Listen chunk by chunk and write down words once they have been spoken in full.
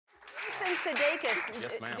Sudeikis,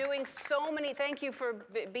 Yes, ma'am. doing so many. Thank you for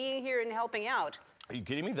being here and helping out. Are you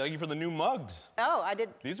kidding me? Thank you for the new mugs. Oh, I did.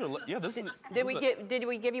 These are, yeah, this is. Did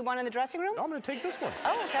we give you one in the dressing room? No, I'm gonna take this one.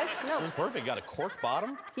 Oh, okay. No. This is perfect. Got a cork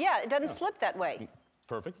bottom. Yeah, it doesn't slip that way.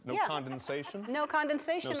 Perfect. No Yeah. condensation. No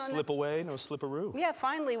condensation. No slip away. No slipperoo. Yeah,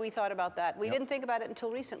 finally we thought about that. We didn't think about it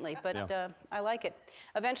until recently, but I like it.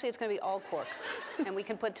 Eventually it's going to be all cork, and we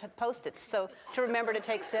can put Post-its. So to remember to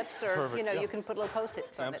take sips, or Perfect, you can put little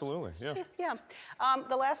Post-its on Absolutely, it. yeah. Yeah.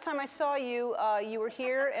 The last time I saw you, you were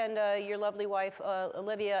here, and your lovely wife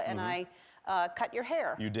Olivia and I cut your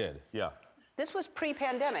hair. You did, yeah. This was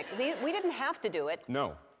pre-pandemic. We didn't have to do it.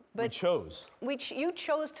 No, but we chose. You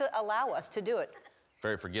chose to allow us to do it.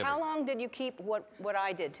 Very forgiving. How long did you keep what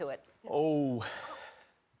I did to it? Oh,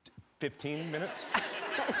 15 minutes.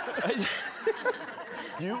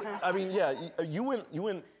 You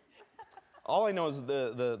went. All I know is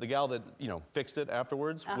the gal that fixed it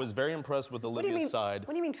afterwards was very impressed with Olivia's side.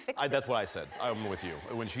 What do you mean fixed it? That's what I said. I'm with you.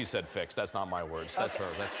 When she said fixed, that's not my words. That's her.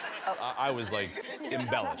 That's. I was like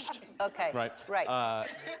embellished. Okay. Right. Right.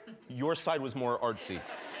 Your side was more artsy.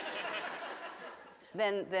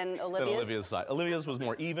 Than Olivia's? Than Olivia's side. Olivia's was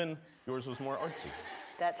more even. Yours was more artsy.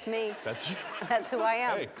 That's me. That's you. That's who I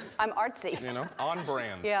am. Hey. I'm artsy. On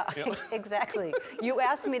brand. Yeah, exactly. You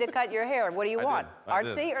asked me to cut your hair. What do you want? I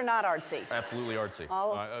Artsy did. or not artsy? Absolutely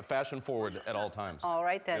artsy. Fashion forward at all times. All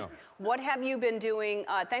right then. What have you been doing?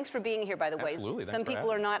 Thanks for being here, by the way. Absolutely. Some people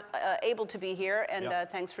are not able to be here, and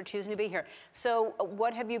thanks for choosing to be here. So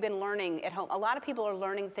what have you been learning at home? A lot of people are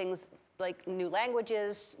learning things like new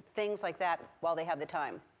languages, things like that, while they have the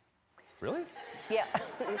time. Really? Yeah.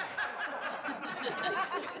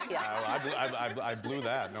 I blew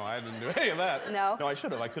that. No, I didn't do any of that. No? No, I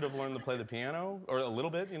should have. I could have learned to play the piano, or a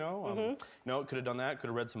little bit, No, could have done that. Could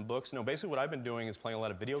have read some books. No, basically what I've been doing is playing a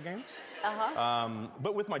lot of video games.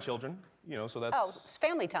 But with my children, so that's. Oh, it's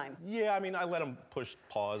family time. Yeah, I mean, I let them push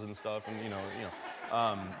pause and stuff, and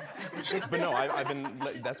but no,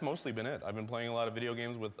 that's mostly been it. I've been playing a lot of video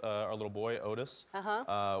games with our little boy, Otis,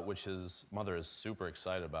 which his mother is super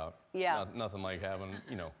excited about. Yeah. Nothing like having,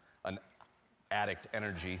 an addict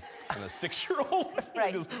energy and a 6-year-old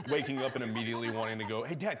Right. just waking up and immediately wanting to go,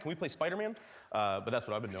 hey, Dad, can we play Spider-Man? But that's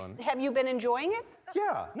what I've been doing. Have you been enjoying it?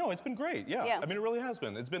 Yeah, no, it's been great. Yeah, Yeah. I mean, it really has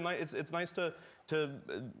been. It's been nice. It's nice to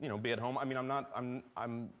be at home. I mean,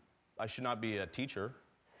 I should not be a teacher.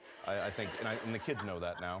 I think, and the kids know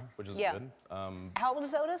that now, which is good. How old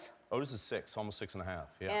is Otis? Otis is 6, almost 6 and a half.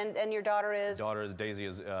 Yeah. And your daughter is? Daisy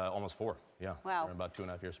is almost 4. Yeah. Wow. They're about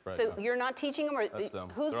 2.5 years spread. So you're not teaching them, or That's them.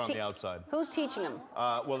 Who's They're on the outside. Who's teaching them?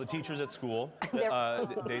 Well, the teachers at school.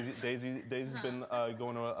 Daisy's been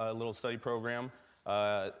going to a little study program,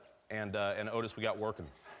 and Otis we got working.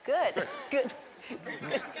 Good. Good.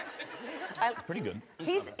 Pretty good.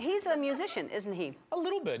 He's a musician, isn't he? A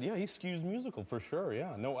little bit, yeah. He skews musical for sure,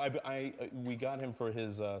 yeah. No, we got him for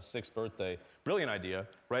his 6th birthday. Brilliant idea,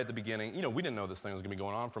 right at the beginning. We didn't know this thing was gonna be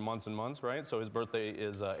going on for months and months, right? So his birthday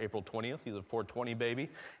is April 20th. He's a 420 baby,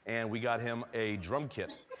 and we got him a drum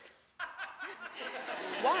kit.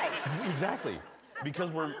 Why? Exactly.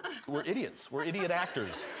 Because we're idiots. We're idiot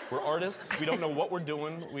actors. We're artists. We don't know what we're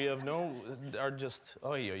doing. We have oy,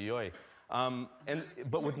 oy, oy.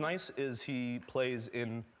 But what's nice is he plays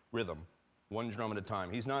in rhythm, one drum at a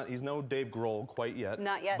time. He's no Dave Grohl quite yet.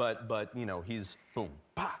 Not yet. But he's boom,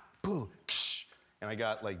 pa, boom, ksh. And I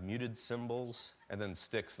got like muted cymbals and then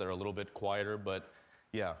sticks that are a little bit quieter. But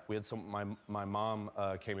yeah, we had my mom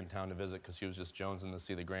came in town to visit because she was just jonesing to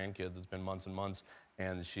see the grandkids. It's been months and months.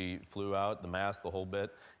 And she flew out, the mask, the whole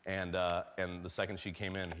bit, and the second she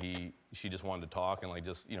came in, she just wanted to talk and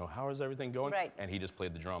how is everything going? Right. And he just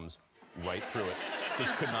played the drums right through it.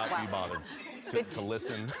 Just could not be bothered to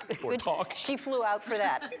listen or talk. She flew out for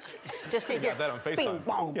that. Just to hear. Got that on FaceTime. Bing,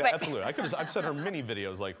 bong, yeah, bang. absolutely. I've sent her many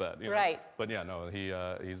videos like that. Right. But yeah, no, he's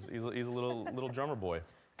a little drummer boy.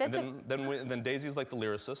 And then Daisy's like the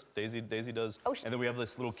lyricist. Daisy does. Oh, and then we have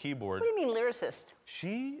this little keyboard. What do you mean lyricist?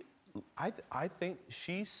 I think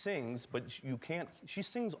she sings, but she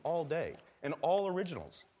sings all day, and all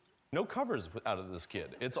originals. No covers out of this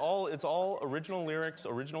kid. It's all original lyrics,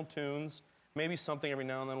 original tunes. Maybe something every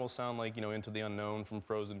now and then will sound like, Into the Unknown from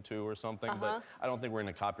Frozen 2 or something, but I don't think we're in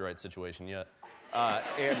a copyright situation yet.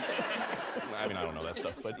 And, I mean, I don't know that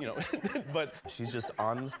stuff, but, but she's just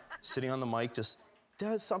sitting on the mic, just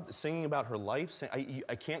does something, singing about her life.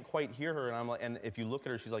 I can't quite hear her, and I'm like, and if you look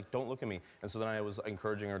at her, she's like, don't look at me. And so then I was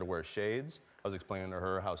encouraging her to wear shades. I was explaining to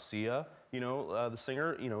her how Sia, the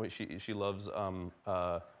singer, she loves,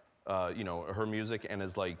 her music and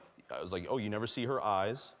is like, I was like, oh, you never see her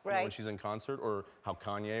eyes you know, Right. when she's in concert, or how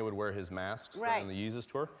Kanye would wear his masks Right. on the Yeezus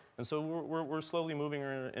tour. And so we're slowly moving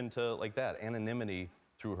her into like that, anonymity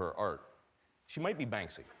through her art. She might be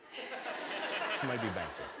Banksy. She might be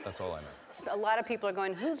Banksy. That's all I know. A lot of people are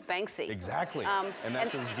going, who's Banksy? Exactly. And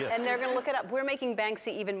that's his gift. And they're going to look it up. We're making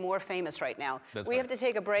Banksy even more famous right now. That's we right. have to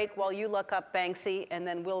take a break while you look up Banksy, and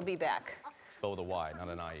then we'll be back. Spelled with a Y, not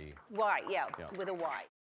an I-E. Y, yeah, Yeah. with a Y.